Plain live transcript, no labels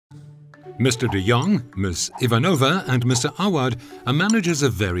Mr. de Jong, Ms. Ivanova and Mr. Awad are managers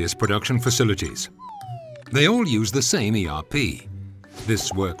of various production facilities. They all use the same ERP.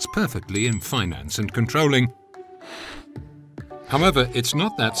 This works perfectly in finance and controlling. However, it's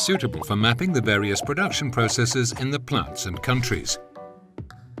not that suitable for mapping the various production processes in the plants and countries.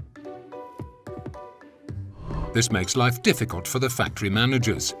 This makes life difficult for the factory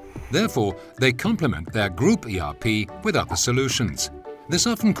managers. Therefore, they complement their Group ERP with other solutions. This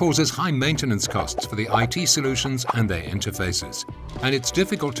often causes high maintenance costs for the IT solutions and their interfaces, and it's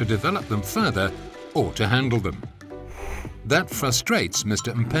difficult to develop them further or to handle them. That frustrates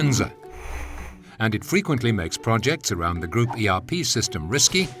Mr. Mpenza, and it frequently makes projects around the Group ERP system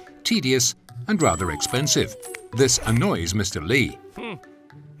risky, tedious, and rather expensive. This annoys Mr. Lee.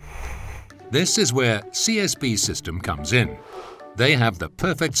 This is where CSB-System comes in. They have the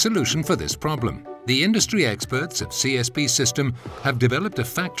perfect solution for this problem. The industry experts of CSB-System have developed a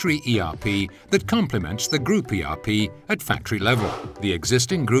factory ERP that complements the Group ERP at factory level. The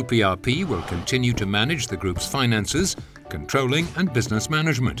existing Group ERP will continue to manage the group's finances, controlling and business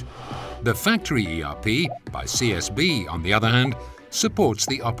management. The factory ERP by CSB, on the other hand, supports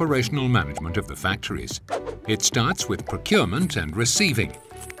the operational management of the factories. It starts with procurement and receiving,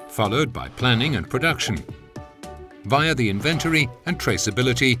 followed by planning and production, via the inventory and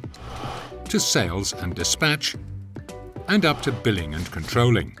traceability, to sales and dispatch, and up to billing and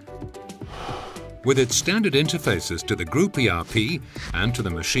controlling. With its standard interfaces to the Group ERP and to the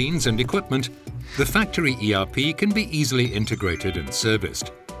machines and equipment, the factory ERP can be easily integrated and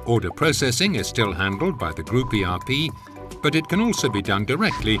serviced. Order processing is still handled by the Group ERP, but it can also be done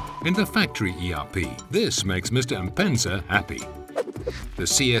directly in the factory ERP. This makes Mr. Mpenza happy. The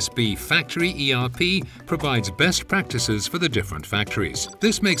CSB Factory ERP provides best practices for the different factories.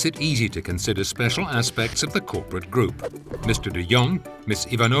 This makes it easy to consider special aspects of the corporate group. Mr. de Jong, Ms.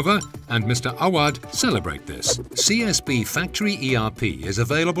 Ivanova and Mr. Awad celebrate this. CSB Factory ERP is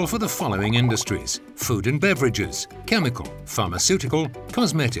available for the following industries: food and beverages, chemical, pharmaceutical,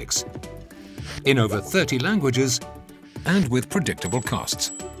 cosmetics, in over 30 languages and with predictable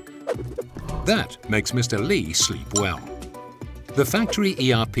costs. That makes Mr. Lee sleep well. The Factory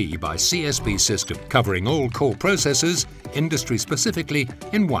ERP by CSB-System, covering all core processes, industry-specifically,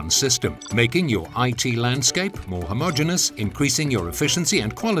 in one system, making your IT landscape more homogeneous, increasing your efficiency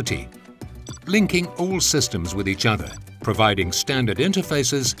and quality, linking all systems with each other, providing standard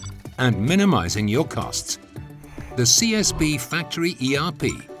interfaces, and minimizing your costs. The CSB Factory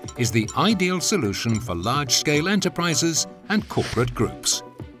ERP is the ideal solution for large-scale enterprises and corporate groups.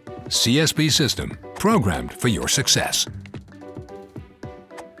 CSB-System, programmed for your success.